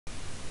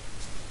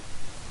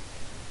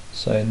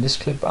So in this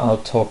clip I'll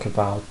talk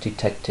about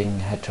detecting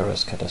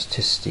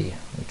heteroskedasticity,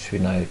 which we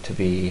know to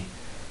be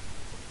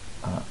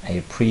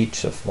a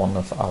breach of one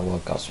of our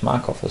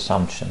Gauss-Markov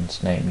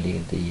assumptions, namely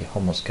the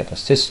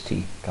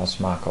homoskedasticity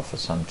Gauss-Markov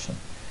assumption.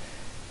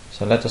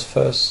 So let us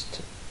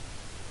first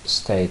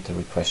state the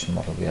regression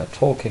model we are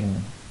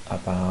talking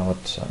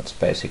about. Its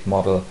basic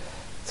model.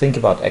 Think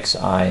about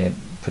xi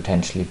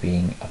potentially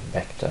being a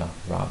vector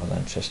rather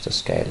than just a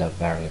scalar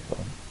variable,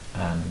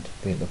 and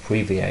we'll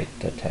abbreviate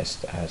the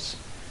test as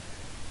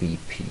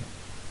VP.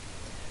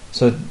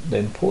 So the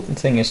important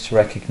thing is to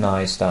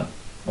recognize that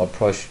what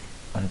Preuss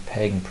and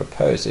Pagan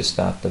propose is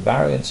that the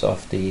variance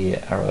of the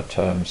error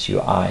terms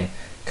ui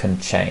can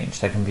change.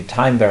 They can be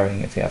time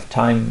varying if you have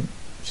time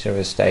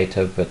series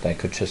data, but they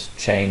could just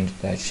change.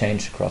 They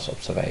change across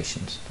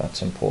observations.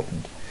 That's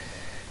important.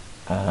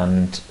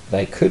 And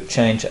they could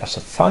change as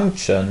a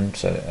function,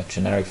 so a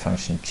generic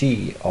function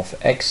g of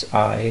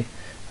xi,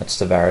 that's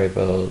the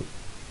variable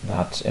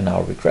that's in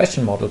our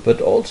regression model, but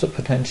also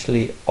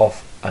potentially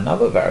of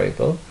another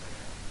variable,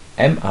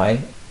 mi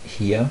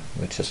here,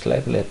 we just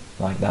label it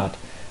like that,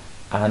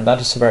 and that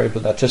is a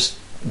variable that just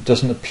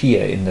doesn't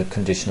appear in the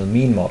conditional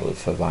mean model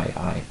for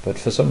yi, but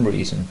for some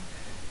reason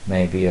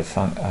may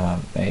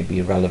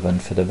be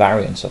relevant for the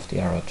variance of the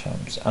error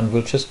terms, and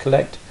we'll just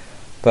collect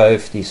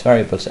both these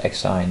variables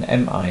xi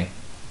and mi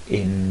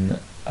in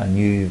a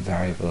new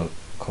variable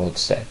called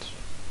z.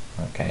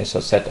 Okay, so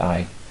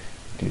zi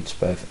includes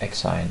both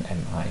xi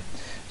and mi.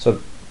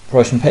 So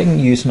Preuss and Pagan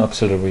use an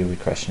auxiliary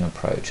regression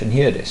approach, and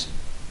here it is.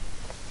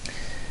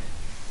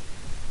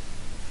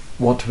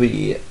 What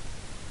we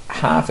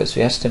have is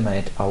we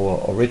estimate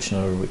our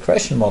original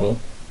regression model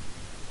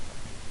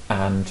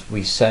and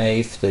we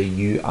save the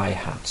ui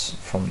hats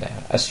from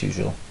there as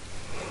usual.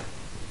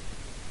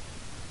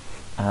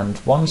 And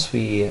once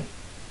we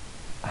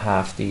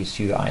have these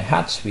ui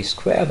hats, we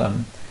square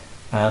them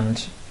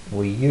and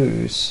we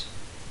use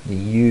the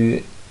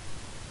ui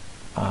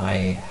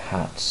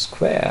hat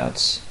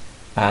squareds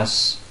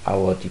as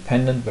our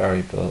dependent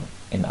variable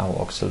in our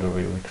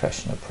auxiliary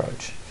regression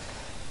approach.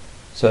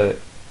 So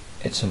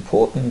it's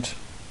important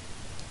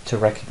to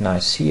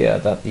recognize here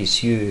that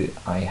these ui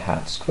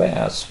hat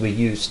squares, we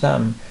use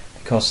them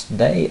because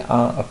they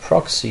are a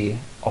proxy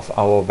of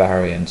our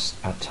variance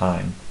at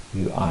time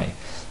ui.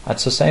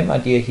 That's the same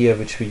idea here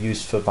which we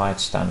used for White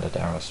standard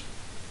errors.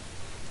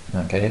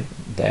 Okay,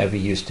 there we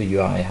use the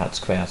ui hat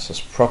squares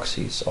as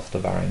proxies of the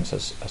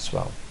variances as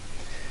well.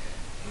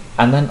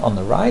 And then on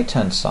the right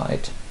hand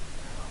side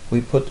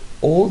we put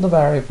all the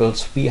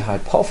variables we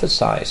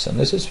hypothesize, and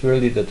this is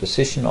really the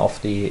decision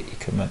of the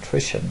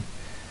econometrician.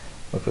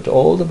 We put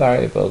all the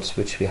variables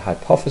which we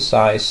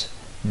hypothesize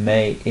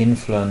may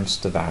influence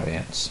the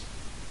variance.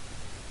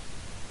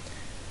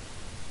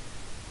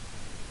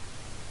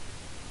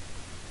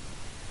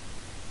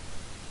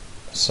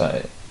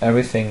 So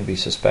everything we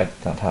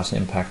suspect that has an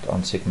impact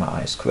on sigma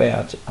I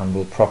squared, and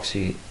we'll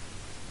proxy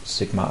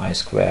sigma I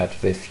squared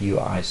with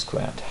ui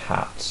squared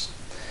hats.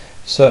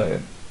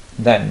 So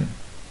then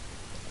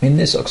in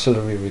this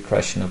auxiliary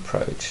regression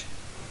approach,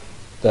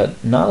 the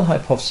null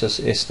hypothesis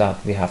is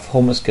that we have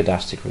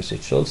homoskedastic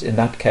residuals. In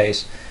that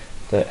case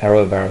the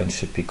error variance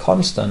should be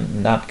constant.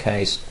 In that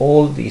case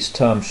all these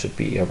terms should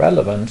be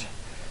irrelevant,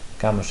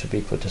 gamma should be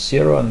equal to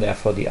 0, and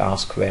therefore the r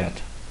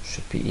squared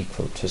should be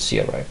equal to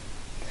 0.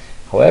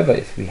 However,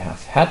 if we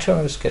have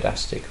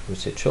heteroskedastic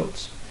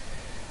residuals,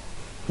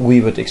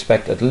 we would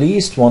expect at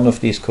least one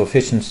of these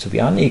coefficients to be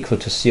unequal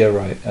to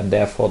 0, and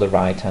therefore the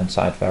right hand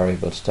side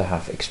variables to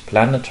have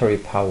explanatory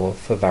power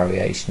for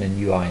variation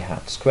in ui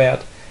hat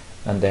squared,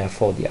 and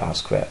therefore the r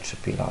squared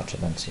should be larger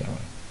than 0.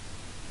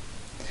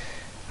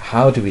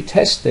 How do we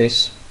test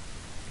this?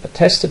 The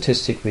test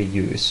statistic we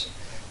use,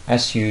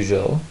 as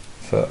usual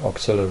for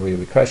auxiliary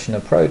regression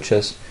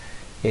approaches,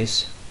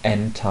 is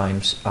n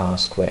times r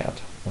squared,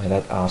 where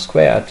that r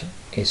squared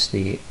is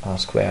the r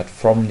squared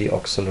from the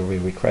auxiliary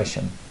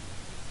regression,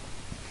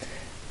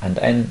 and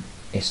n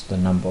is the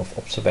number of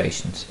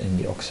observations in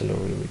the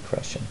auxiliary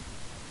regression.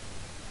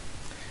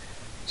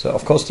 So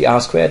of course the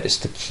r squared is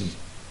the key.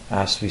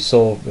 As we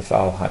saw with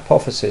our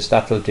hypothesis,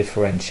 that will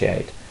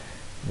differentiate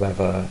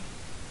whether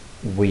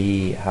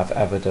we have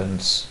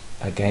evidence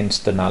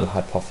against the null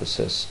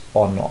hypothesis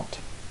or not.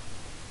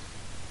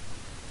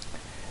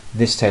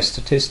 This test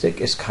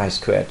statistic is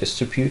chi-square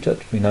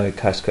distributed. We know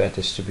chi-square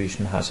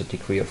distribution has a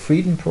degree of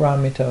freedom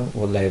parameter.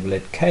 We'll label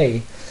it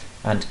k,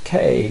 and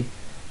k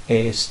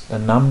is the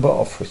number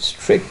of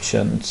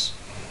restrictions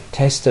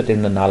tested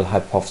in the null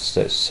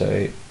hypothesis.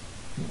 So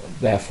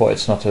therefore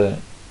it's not a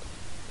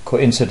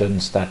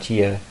coincidence that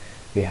here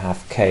we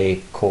have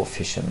k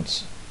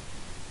coefficients.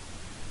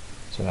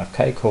 So we have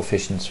k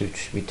coefficients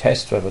which we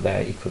test whether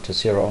they are equal to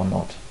 0 or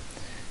not.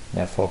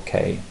 Therefore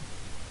k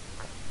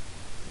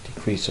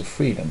degrees of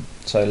freedom.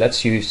 So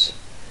let's use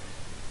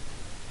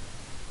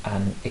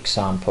an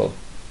example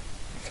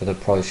for the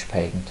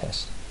Preuss-Pagan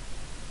test.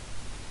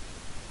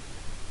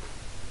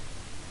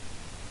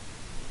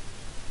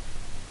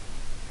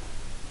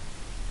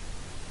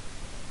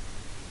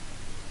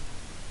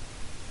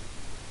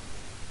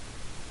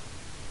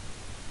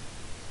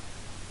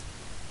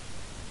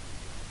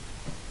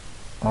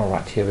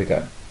 Alright, here we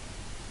go.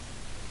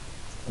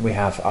 We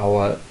have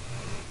our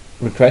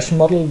regression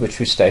model, which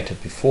we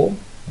stated before,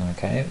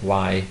 okay,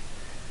 y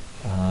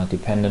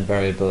dependent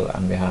variable,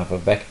 and we have a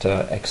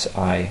vector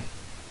xi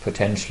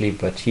potentially,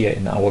 but here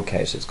in our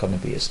case it's going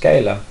to be a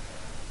scalar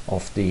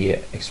of the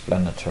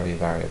explanatory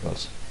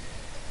variables.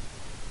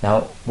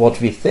 Now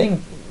what we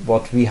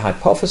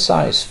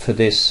hypothesize for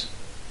this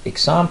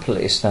example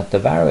is that the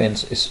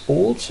variance is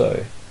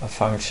also a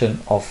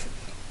function of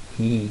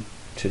e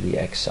to the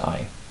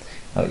xi.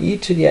 Now e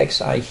to the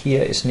xi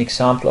here is an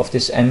example of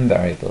this m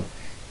variable.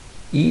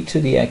 E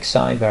to the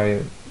xi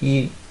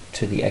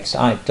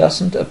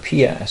doesn't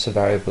appear as a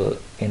variable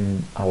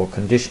in our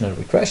conditional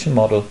regression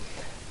model,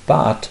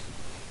 but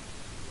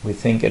we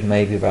think it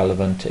may be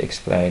relevant to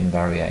explain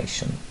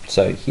variation.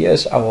 So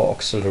here's our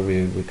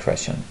auxiliary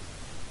regression.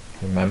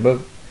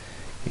 Remember,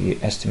 we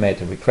estimate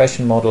the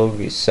regression model,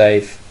 we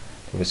save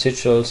the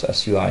residuals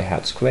as ui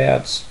hat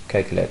squareds,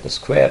 calculate the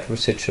squared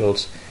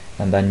residuals,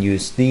 and then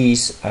use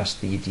these as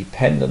the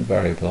dependent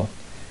variable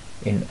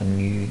in a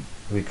new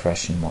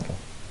regression model.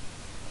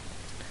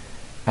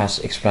 As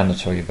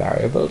explanatory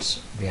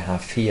variables, we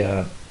have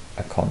here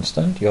a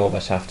constant. You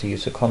always have to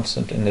use a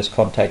constant in this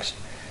context,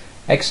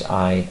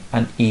 xi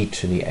and e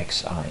to the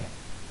xi.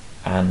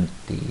 And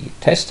the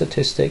test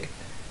statistic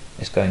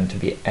is going to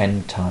be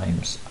n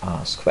times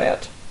r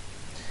squared.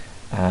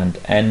 And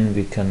n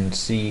we can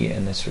see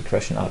in this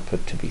regression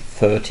output to be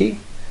 30,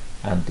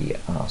 and the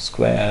r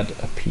squared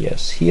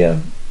appears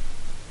here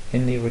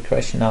in the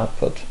regression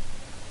output.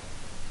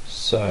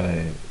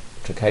 So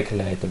to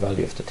calculate the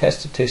value of the test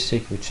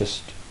statistic, we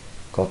just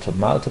got to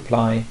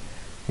multiply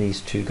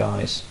these two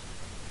guys,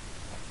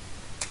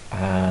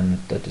 and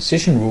the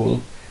decision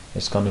rule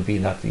is going to be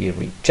that we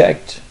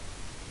reject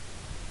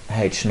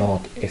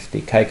h0 if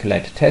the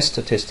calculated test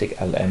statistic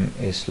lm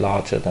is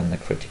larger than the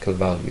critical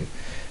value.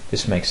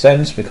 This makes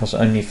sense because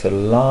only for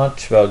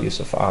large values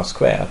of r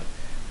squared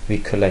we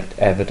collect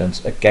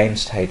evidence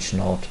against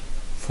h0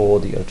 for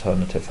the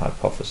alternative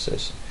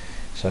hypothesis.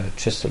 So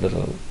just a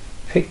little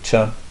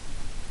picture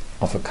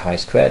of a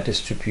chi-square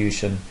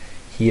distribution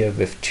here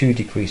with 2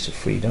 degrees of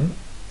freedom.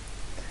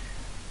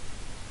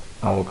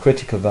 Our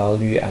critical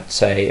value at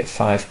say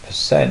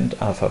 5%,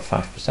 alpha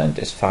 5%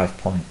 is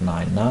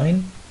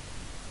 5.99.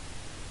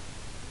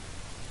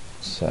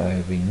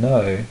 So we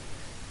know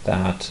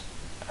that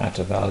at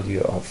a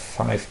value of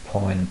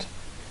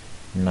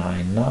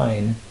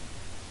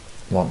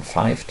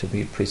 5.9915 to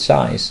be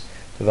precise,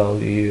 the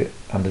value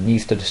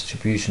underneath the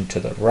distribution to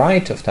the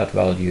right of that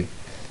value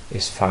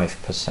is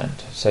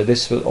 5%. So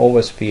this will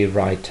always be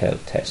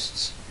right-tailed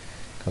tests,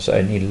 because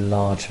only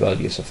large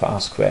values of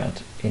r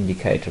squared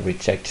indicate a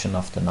rejection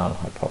of the null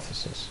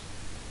hypothesis.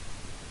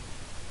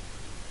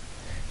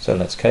 So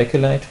let's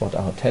calculate what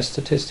our test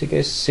statistic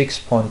is,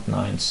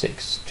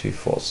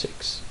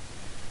 6.96246.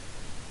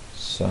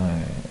 So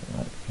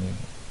let me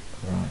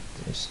write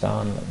this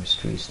down, let me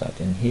squeeze that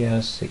in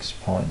here,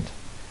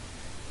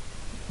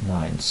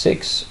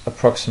 6.96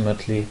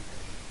 approximately.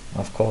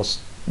 Of course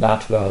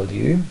that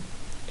value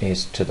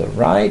is to the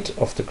right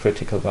of the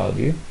critical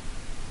value,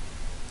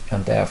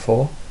 and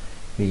therefore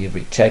we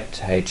reject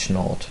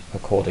h0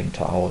 according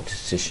to our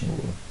decision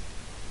rule.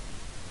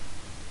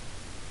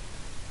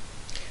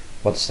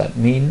 What does that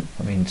mean?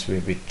 It means we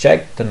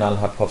reject the null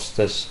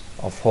hypothesis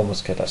of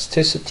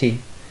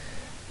homoskedasticity,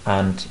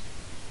 and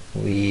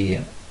we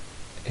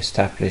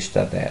establish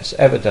that there's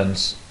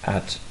evidence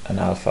at an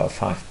alpha of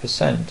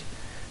 5%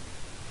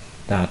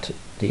 that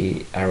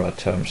the error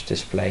terms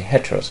display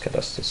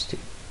heteroskedasticity.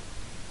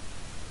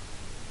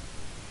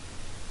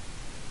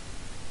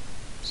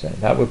 So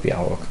that would be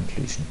our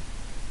conclusion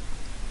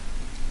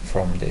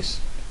from this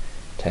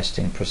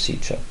testing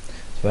procedure.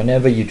 So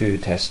whenever you do a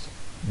test,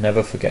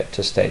 never forget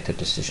to state the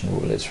decision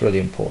rule. It's really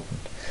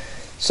important.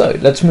 So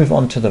let's move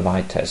on to the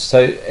White test.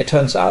 So it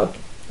turns out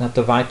that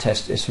the White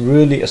test is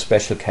really a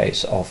special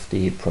case of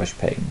the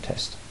Preuss-Pagan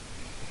test.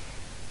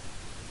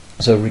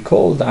 So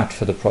recall that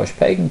for the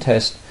Preuss-Pagan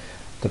test,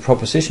 the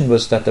proposition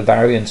was that the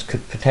variance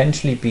could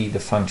potentially be the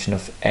function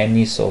of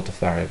any sort of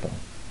variable,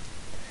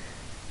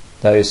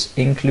 those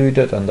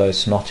included and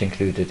those not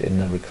included in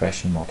the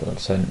regression model.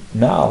 So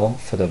now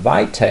for the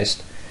White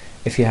test,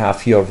 if you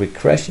have your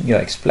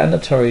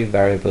explanatory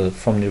variable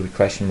from the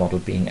regression model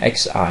being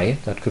xi,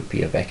 that could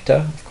be a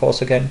vector, of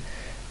course, again,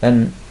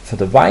 then for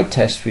the White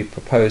test we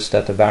propose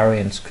that the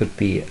variance could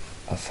be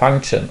a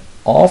function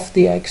of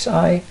the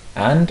xi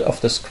and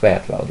of the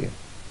squared value.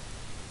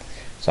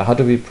 So how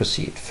do we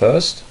proceed?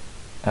 First,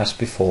 as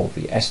before,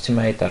 we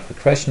estimate that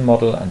regression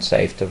model and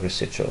save the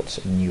residuals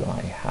in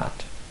ui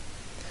hat.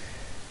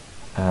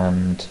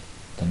 And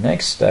the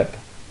next step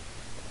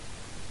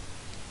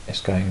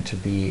is going to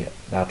be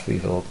that we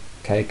will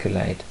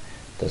calculate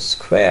the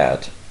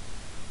squared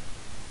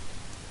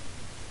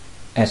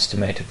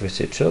estimated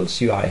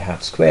residuals ui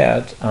hat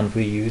squared, and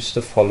we use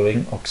the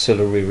following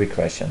auxiliary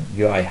regression.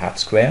 Ui hat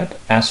squared,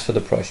 as for the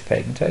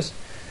Preuss-Pagan test,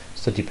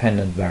 is the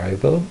dependent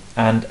variable,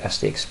 and as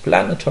the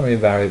explanatory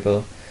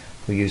variable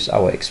we use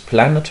our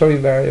explanatory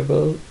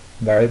variable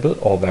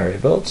or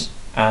variables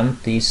and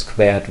the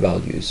squared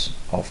values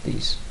of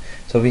these.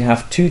 So we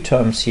have two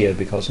terms here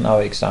because in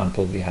our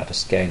example we had a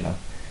scalar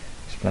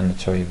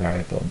explanatory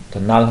variable. The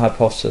null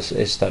hypothesis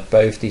is that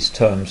both these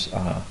terms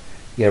are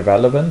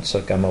irrelevant,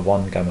 so gamma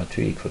 1, gamma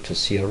 2 equal to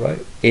 0.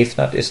 If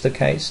that is the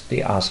case,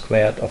 the r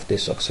squared of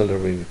this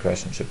auxiliary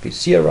regression should be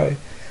 0.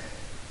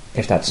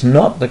 If that's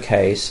not the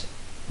case,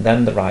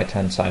 then the right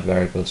hand side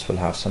variables will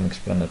have some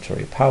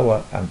explanatory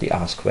power and the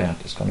r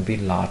squared is going to be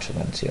larger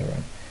than 0.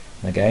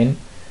 And again,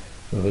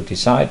 we will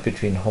decide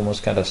between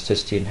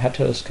homoscedasticity and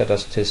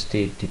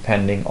heteroskedasticity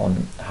depending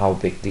on how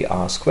big the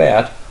r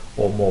squared,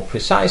 or more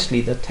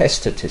precisely the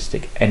test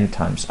statistic n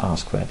times r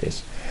squared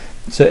is.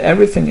 So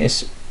everything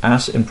is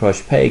as in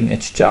Brush-Pagan,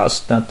 it's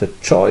just that the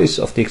choice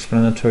of the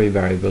explanatory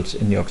variables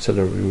in the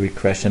auxiliary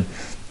regression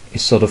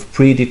is sort of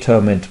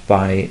predetermined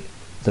by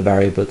the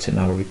variables in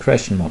our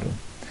regression model.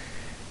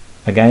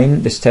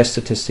 Again, this test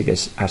statistic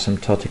is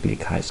asymptotically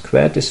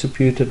chi-squared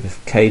distributed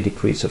with k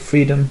degrees of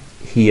freedom.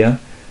 Here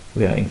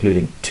we are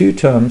including two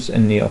terms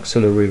in the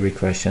auxiliary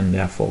regression,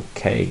 therefore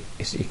k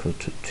is equal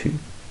to 2.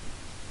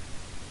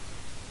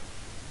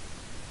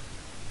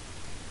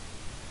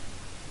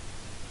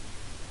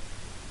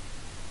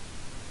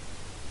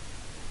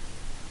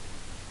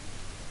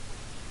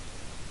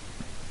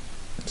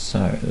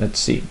 So let's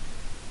see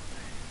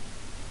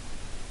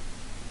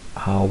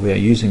how we are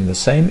using the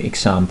same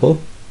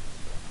example,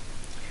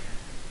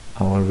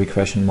 our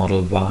regression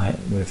model y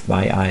with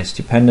yi as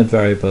dependent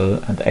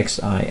variable and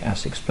xi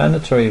as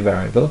explanatory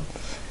variable.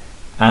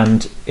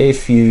 And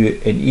if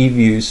you in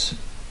eViews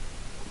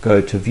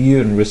go to view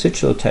and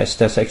residual test,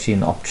 there's actually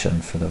an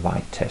option for the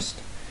y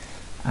test,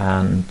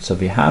 and so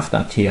we have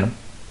that here.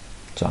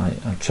 So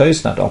I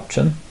chose that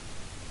option,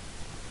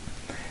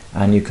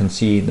 and you can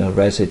see the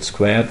resid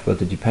squared with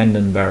the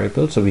dependent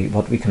variable. So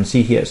what we can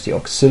see here is the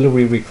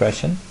auxiliary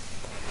regression.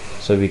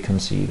 So we can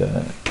see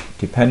the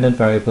dependent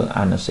variable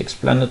and its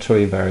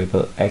explanatory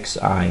variable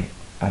xi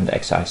and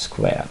xi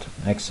squared,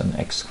 x and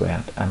x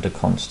squared, and a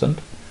constant.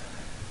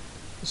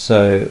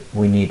 So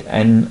we need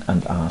n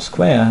and r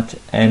squared.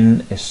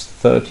 N is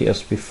 30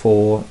 as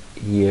before.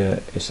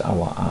 Here is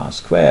our r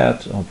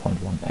squared,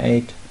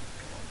 0.18,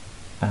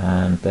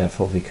 and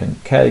therefore we can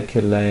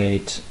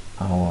calculate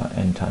our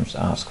n times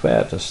r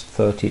squared as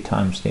 30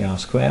 times the r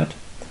squared.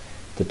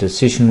 The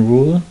decision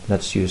rule,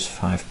 let's use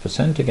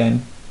 5%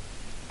 again.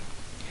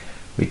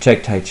 We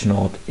checked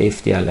H0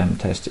 if the LM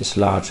test is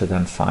larger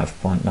than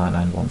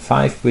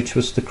 5.9915, which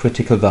was the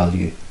critical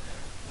value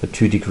for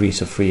 2 degrees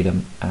of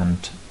freedom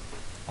and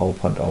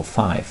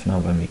 0.05. Now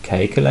when we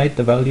calculate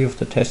the value of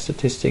the test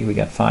statistic, we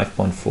get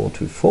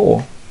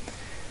 5.424,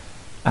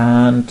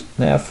 and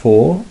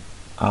therefore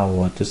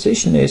our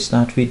decision is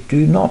that we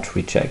do not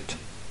reject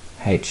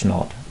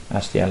H0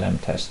 as the LM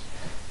test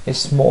is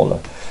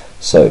smaller.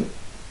 So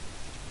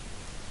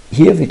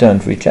here we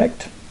don't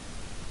reject.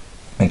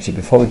 Actually,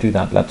 before we do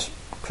that, let's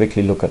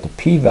quickly look at the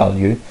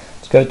p-value.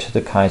 Let's go to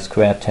the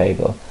chi-square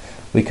table.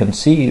 We can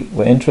see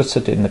we're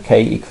interested in the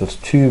k equals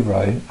 2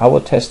 row. Our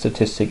test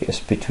statistic is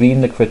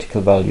between the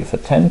critical value for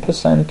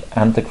 10%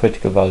 and the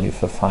critical value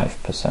for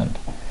 5%.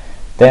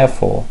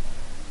 Therefore,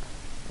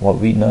 what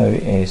we know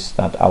is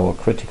that our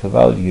critical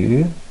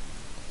value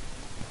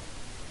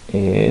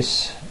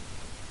is,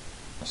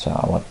 so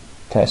our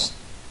test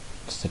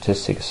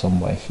statistic is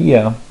somewhere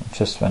here. I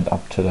just went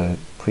up to the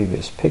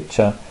previous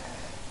picture,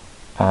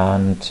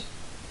 and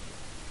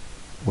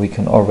we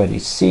can already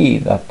see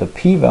that the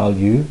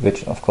p-value,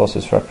 which of course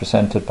is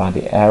represented by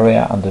the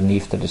area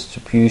underneath the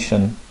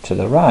distribution to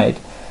the right,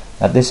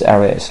 that this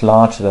area is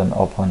larger than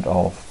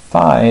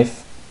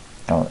 0.05.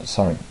 Oh,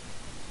 sorry,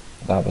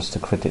 that was the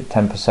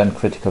 10%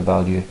 critical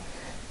value.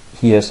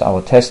 Here's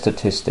our test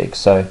statistic.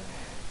 So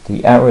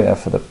the area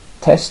for the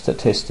test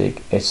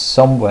statistic is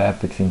somewhere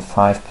between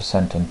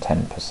 5% and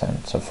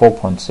 10%. So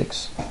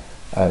 4.60,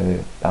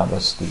 that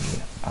was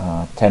the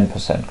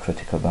 10%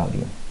 critical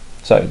value.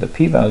 So the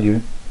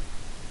p-value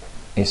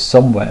is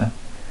somewhere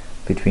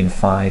between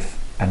 5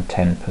 and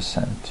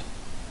 10%.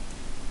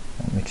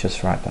 Let me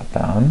just write that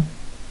down.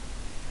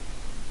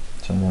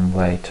 So one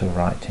way to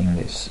writing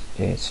this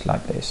is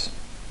like this.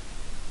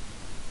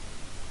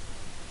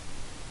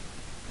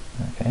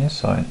 Okay,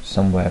 so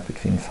somewhere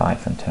between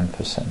 5 and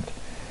 10%.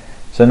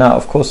 So now,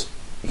 of course,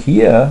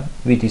 here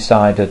we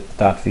decided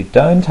that we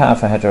don't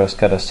have a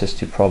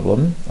heteroskedasticity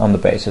problem on the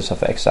basis of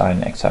xi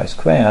and xi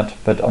squared,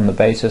 but on the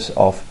basis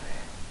of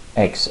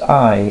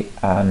xi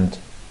and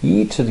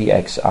e to the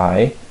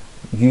xi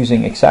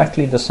using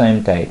exactly the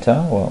same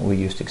data, or we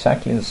used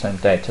exactly the same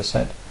data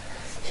set.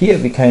 Here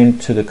we came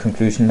to the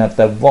conclusion that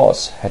there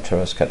was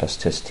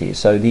heteroskedasticity.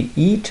 So the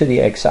e to the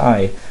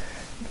xi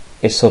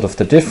is sort of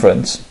the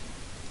difference,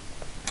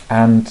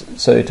 and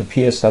so it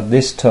appears that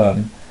this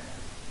term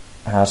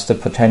has the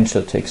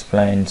potential to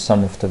explain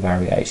some of the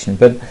variation,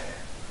 but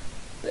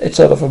it's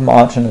sort of a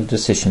marginal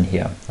decision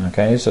here.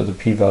 Okay, so the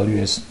p-value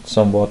is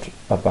somewhat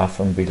above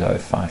and below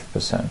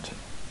 5%.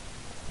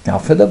 Now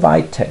for the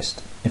y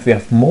test, if we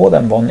have more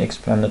than one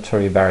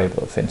explanatory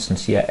variable, for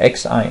instance here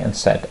xi and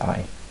zi,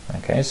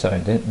 okay, so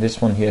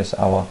this one here is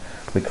our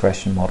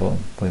regression model.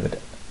 We would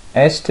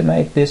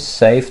estimate this,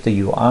 save the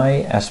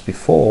UI as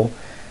before,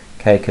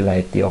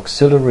 calculate the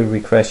auxiliary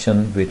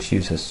regression, which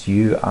uses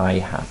UI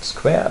hat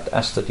squared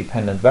as the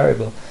dependent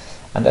variable.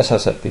 And as I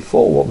said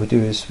before, what we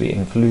do is we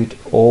include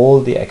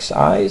all the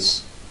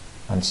xi's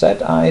and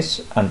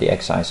zi's and the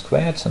xi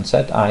squareds and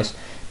zi's.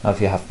 Now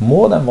if you have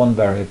more than one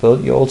variable,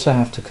 you also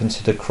have to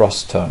consider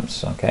cross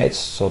terms. Okay, it's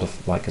sort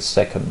of like a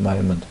second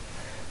moment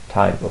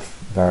type of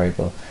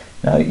variable.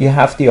 Now you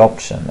have the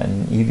option,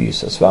 and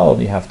EViews as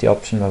well, you have the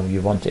option whether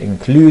you want to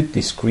include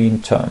the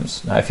screen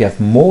terms. Now if you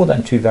have more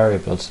than two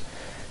variables,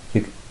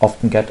 you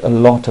often get a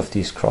lot of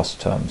these cross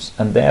terms,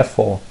 and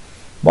therefore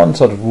one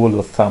sort of rule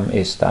of thumb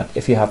is that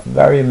if you have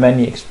very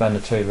many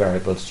explanatory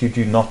variables, you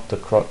do not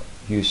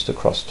use the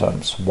cross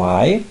terms.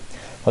 Why?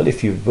 Well,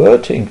 if you were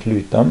to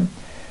include them,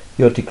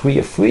 your degree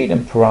of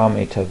freedom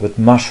parameter would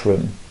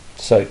mushroom,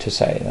 so to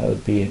say. There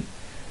would be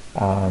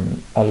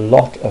a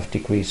lot of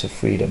degrees of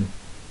freedom,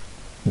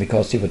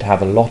 because you would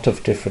have a lot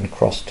of different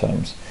cross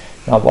terms.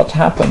 Now what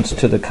happens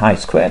to the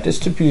chi-square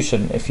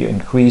distribution if you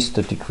increase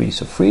the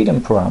degrees of freedom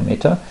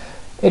parameter?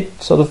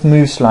 It sort of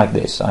moves like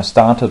this. I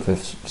started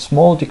with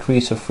small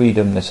degrees of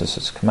freedom, this is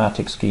a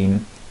schematic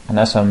scheme, and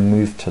as I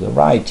moved to the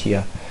right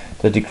here,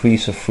 the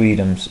degrees of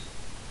freedoms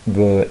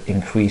were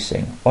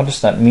increasing. What does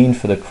that mean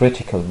for the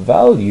critical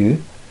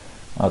value?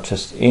 I'll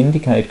just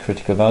indicate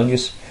critical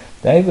values.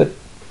 They would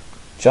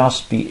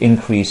just be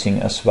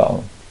increasing as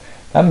well.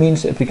 That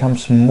means it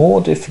becomes more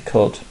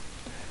difficult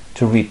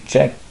to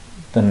reject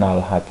the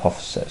null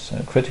hypothesis.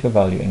 So critical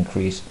value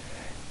increase,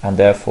 and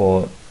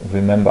therefore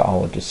remember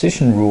our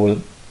decision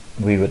rule,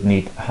 we would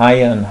need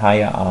higher and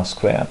higher R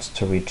squareds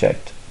to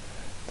reject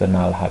the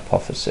null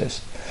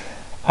hypothesis.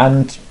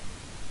 And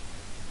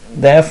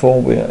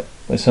therefore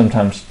we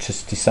sometimes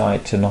just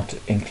decide to not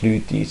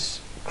include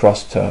these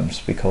cross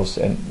terms because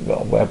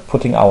we're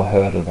putting our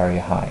hurdle very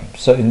high.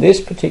 So in this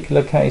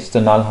particular case,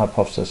 the null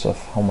hypothesis of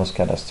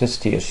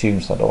homoskedasticity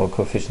assumes that all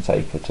coefficients are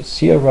equal to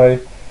 0.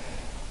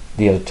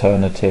 The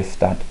alternative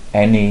that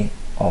any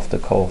of the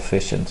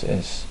coefficients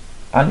is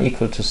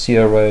unequal to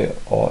 0,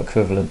 or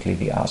equivalently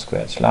the R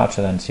squared is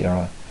larger than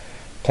 0.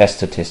 Test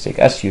statistic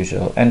as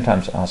usual, n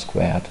times R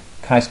squared,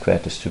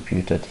 chi-squared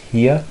distributed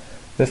here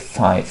with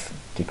 5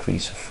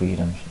 degrees of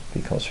freedom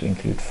because we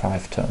include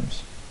 5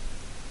 terms.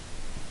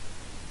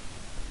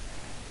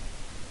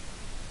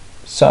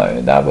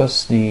 So that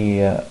was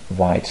the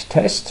white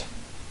test,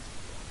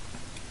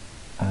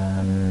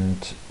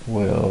 and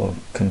we'll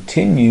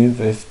continue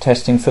with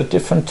testing for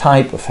different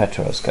type of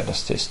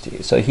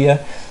heteroskedasticity. So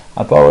here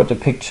I borrowed a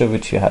picture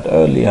which you had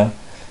earlier.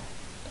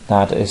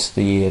 That is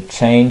the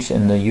change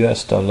in the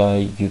US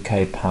dollar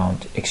UK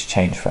pound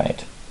exchange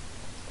rate,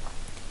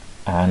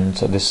 and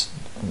so this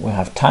we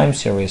have time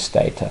series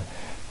data.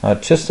 Now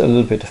just a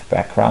little bit of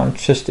background.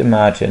 Just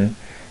imagine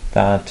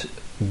that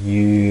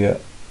you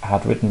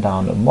had written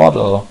down a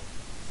model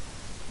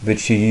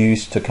which you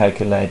used to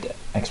calculate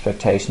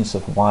expectations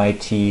of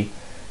yt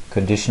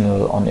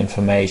conditional on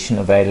information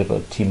available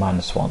at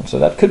t-1. So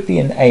that could be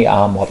an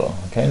AR model,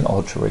 okay, an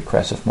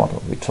autoregressive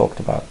model we talked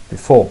about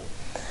before.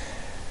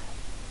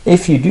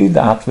 If you do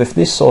that with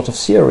this sort of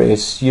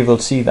series, you will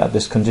see that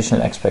this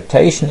conditional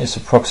expectation is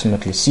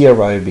approximately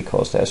 0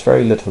 because there's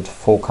very little to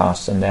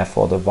forecast, and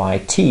therefore the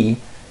yt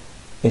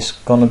is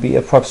going to be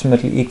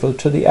approximately equal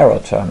to the error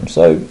term.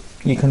 So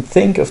you can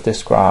think of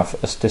this graph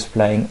as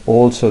displaying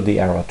also the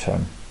error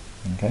term.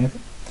 Okay.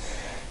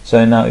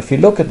 So now if you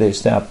look at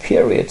this, there are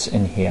periods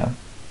in here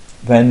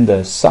when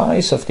the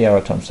size of the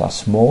error terms are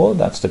small,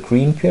 that's the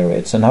green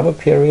periods, and other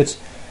periods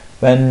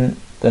when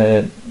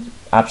the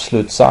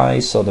absolute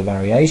size or the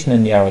variation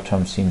in the error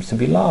term seems to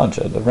be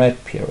larger, the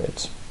red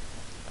periods.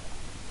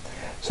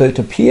 So it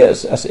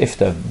appears as if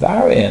the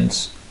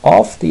variance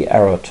of the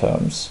error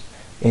terms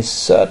is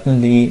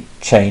certainly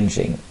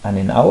changing, and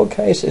in our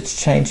case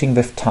it's changing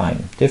with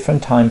time,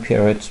 different time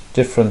periods,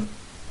 different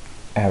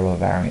error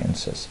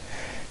variances.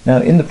 Now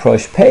in the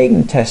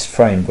Proche-Pagan test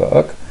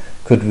framework,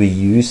 could we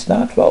use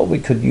that? Well, we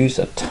could use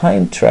a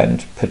time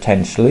trend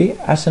potentially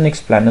as an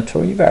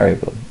explanatory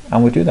variable,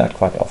 and we do that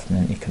quite often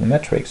in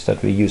econometrics,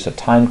 that we use a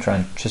time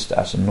trend just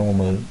as a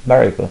normal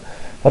variable.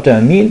 What do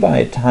I mean by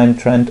a time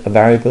trend? A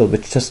variable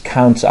which just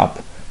counts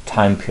up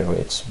time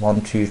periods,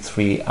 1, 2,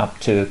 3, up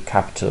to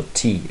capital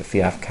T, if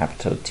you have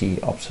capital T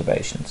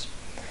observations.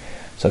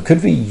 So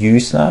could we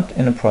use that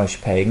in a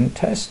Proche-Pagan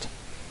test?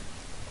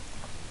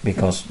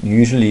 Because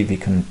usually we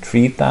can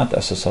treat that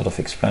as a sort of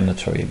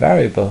explanatory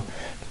variable.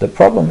 But the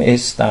problem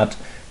is that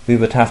we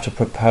would have to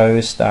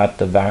propose that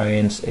the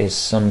variance is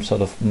some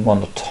sort of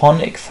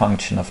monotonic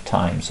function of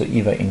time, so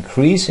either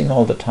increasing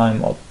all the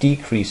time or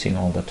decreasing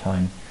all the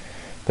time.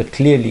 But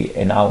clearly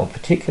in our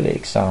particular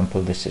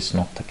example this is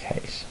not the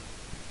case.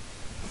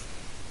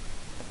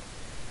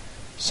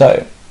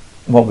 So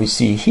what we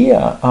see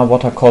here are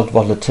what are called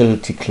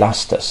volatility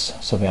clusters.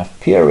 So we have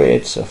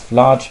periods of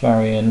large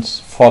variance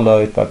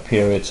followed by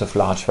periods of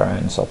large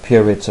variance, or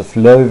periods of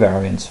low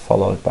variance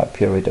followed by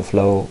period of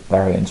low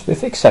variance,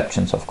 with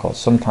exceptions of course.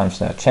 Sometimes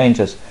there are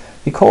changes,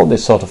 We call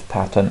this sort of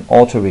pattern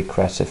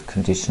autoregressive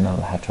conditional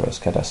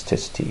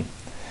heteroskedasticity.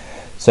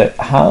 So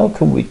how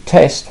can we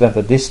test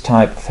whether this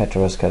type of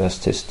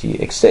heteroskedasticity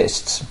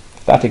exists?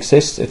 If that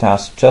exists, it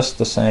has just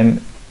the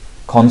same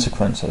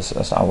consequences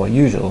as our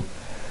usual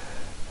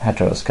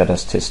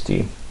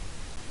heteroskedasticity.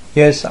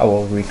 Here's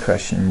our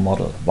regression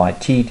model: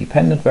 yt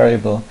dependent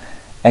variable,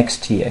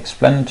 xt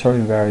explanatory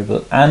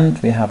variable, and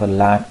we have a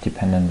lag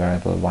dependent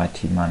variable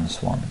yt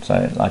minus 1.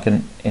 So like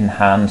an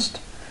enhanced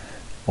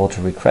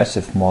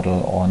autoregressive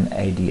model, or an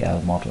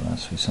ADL model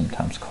as we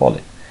sometimes call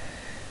it.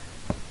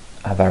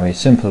 A very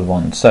simple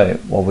one. So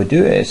what we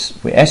do is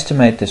we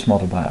estimate this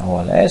model by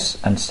OLS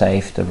and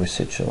save the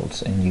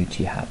residuals in ut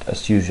hat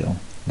as usual.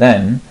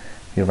 Then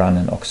we run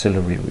an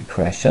auxiliary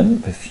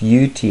regression with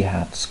ut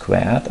hat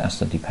squared as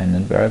the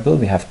dependent variable.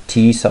 We have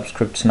t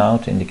subscripts now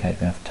to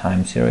indicate we have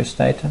time series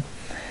data,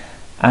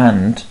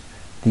 and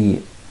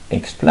the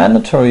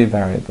explanatory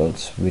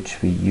variables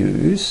which we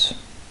use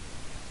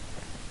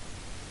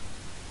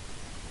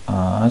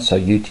so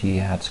ut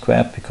hat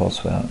squared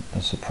because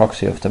that's a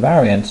proxy of the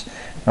variance.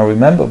 Now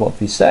remember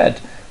what we said,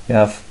 we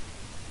have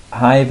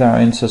high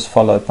variances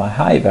followed by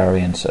high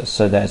variances,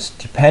 so there's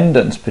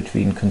dependence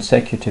between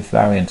consecutive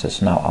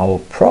variances. Now our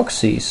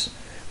proxies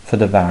for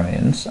the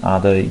variance are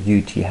the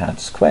ut hat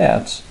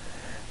squareds,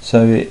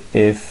 so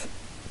if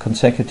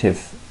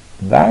consecutive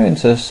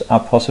variances are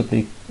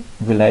possibly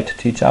related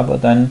to each other,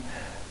 then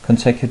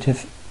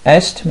consecutive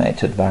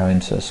estimated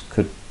variances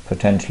could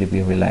potentially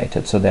be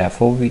related. So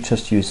therefore we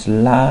just use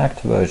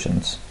lagged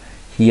versions,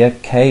 here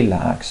k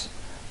lags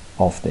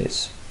of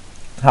this.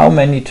 How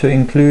many to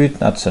include?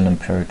 That's an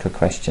empirical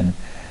question.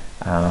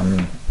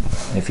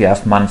 If you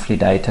have monthly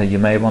data, you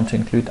may want to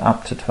include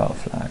up to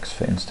 12 lags,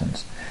 for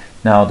instance.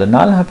 Now the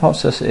null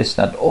hypothesis is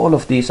that all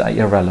of these are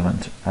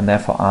irrelevant, and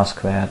therefore r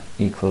squared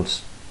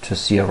equals to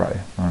 0.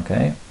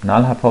 Okay,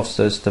 null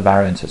hypothesis, the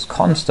variance is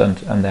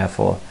constant, and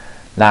therefore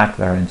lag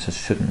variances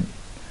shouldn't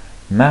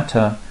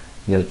matter.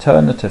 The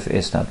alternative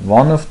is that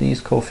one of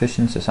these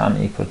coefficients is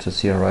unequal to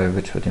 0,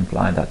 which would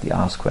imply that the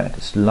r squared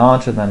is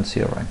larger than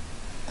 0,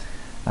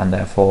 and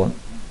therefore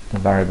the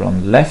variable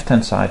on the left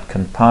hand side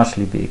can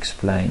partially be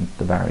explained,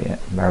 the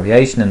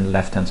variation in the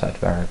left hand side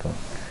variable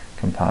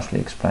can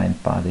partially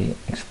explained by the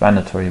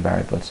explanatory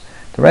variables.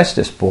 The rest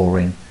is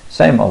boring,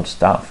 same old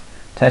stuff.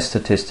 Test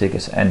statistic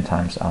is n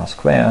times r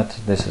squared.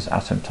 This is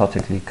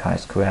asymptotically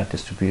chi-squared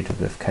distributed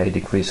with k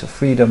degrees of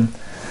freedom.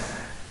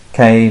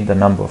 K, the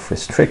number of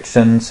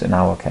restrictions, in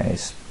our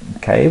case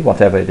k,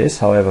 whatever it is,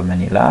 however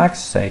many lags,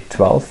 say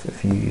 12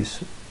 if you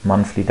use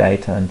monthly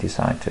data and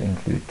decide to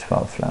include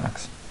 12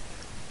 lags.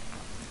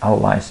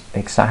 Otherwise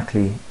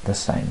exactly the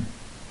same.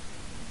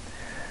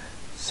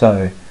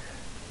 So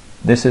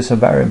this is a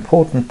very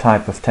important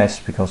type of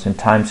test, because in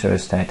time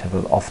series data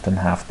we'll often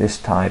have this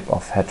type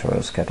of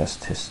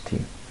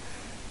heteroskedasticity.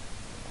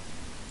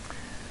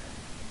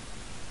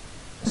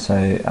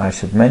 So I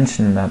should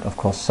mention that of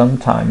course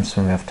sometimes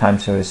when we have time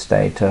series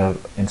data,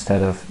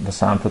 instead of the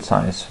sample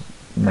size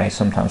may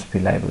sometimes be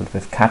labeled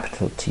with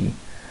capital T,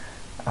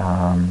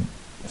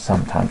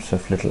 sometimes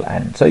with little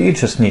n. So you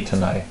just need to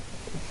know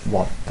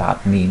what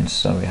that means.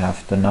 So we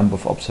have the number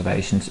of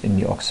observations in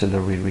the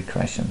auxiliary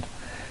regression.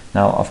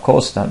 Now of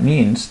course that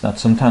means that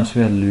sometimes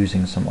we are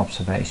losing some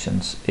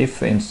observations. If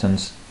for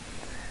instance,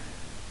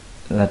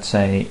 let's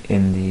say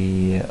in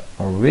the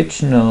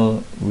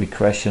original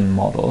regression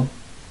model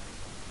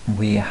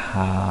we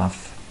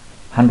have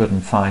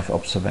 105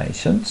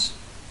 observations,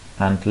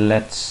 and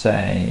let's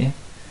say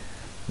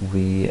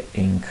we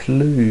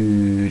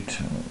include,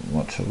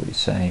 what shall we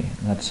say,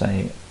 let's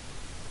say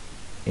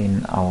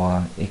in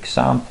our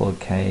example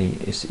k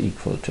is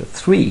equal to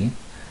 3,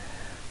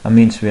 that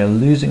means we are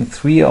losing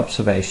 3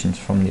 observations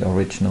from the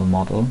original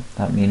model.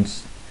 That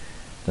means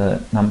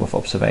the number of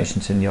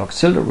observations in the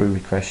auxiliary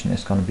regression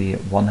is going to be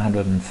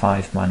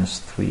 105 minus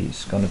 3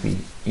 is going to be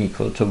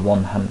equal to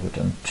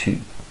 102.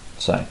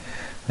 So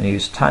when you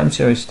use time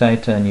series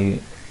data and you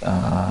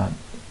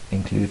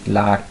include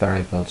lagged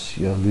variables,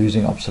 you're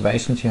losing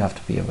observations, you have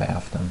to be aware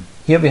of them.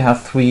 Here we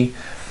have 3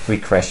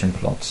 regression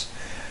plots.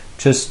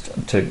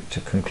 Just to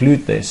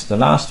conclude this, the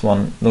last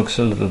one looks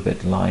a little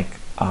bit like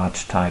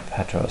archetype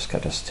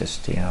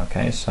heteroskedasticity.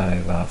 Okay, so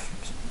we have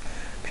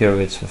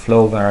periods with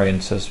low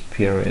variances,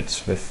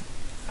 periods with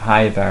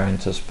high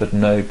variances, but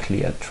no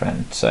clear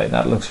trend. So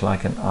that looks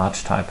like an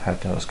archetype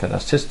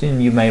heteroskedasticity,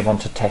 and you may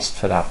want to test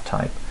for that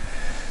type.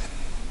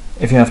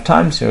 If you have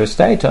time series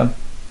data,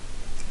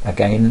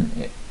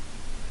 again,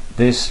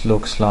 this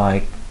looks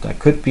like there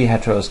could be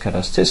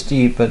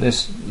heteroskedasticity, but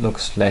this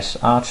looks less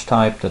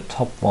archetype. The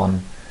top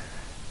one,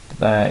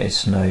 there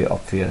is no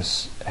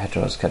obvious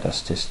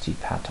heteroskedasticity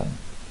pattern.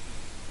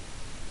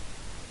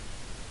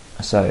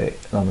 So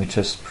let me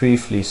just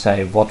briefly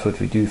say what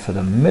would we do for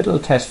the middle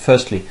test.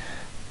 Firstly,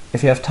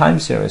 if you have time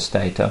series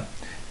data,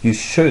 you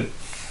should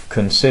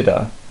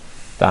consider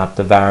that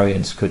the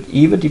variance could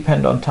either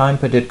depend on time,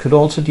 but it could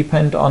also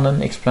depend on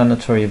an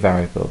explanatory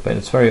variable, but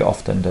it's very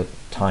often the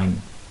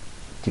time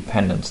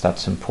dependence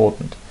that's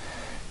important.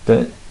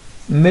 The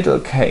middle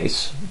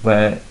case,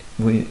 where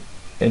we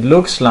it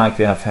looks like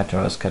we have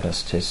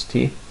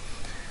heteroskedasticity.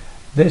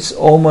 This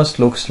almost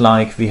looks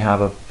like we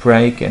have a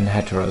break in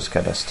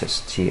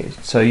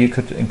heteroskedasticity. So you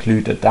could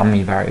include a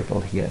dummy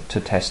variable here to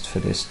test for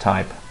this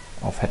type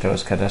of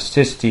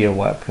heteroskedasticity, or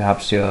where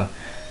perhaps you're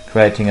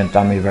creating a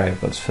dummy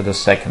variables for the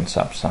second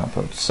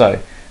subsample.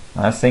 So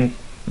I think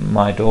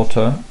my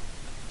daughter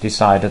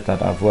decided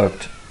that I've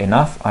worked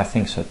enough. I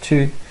think so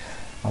too.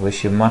 I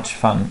wish you much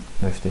fun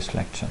with this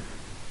lecture.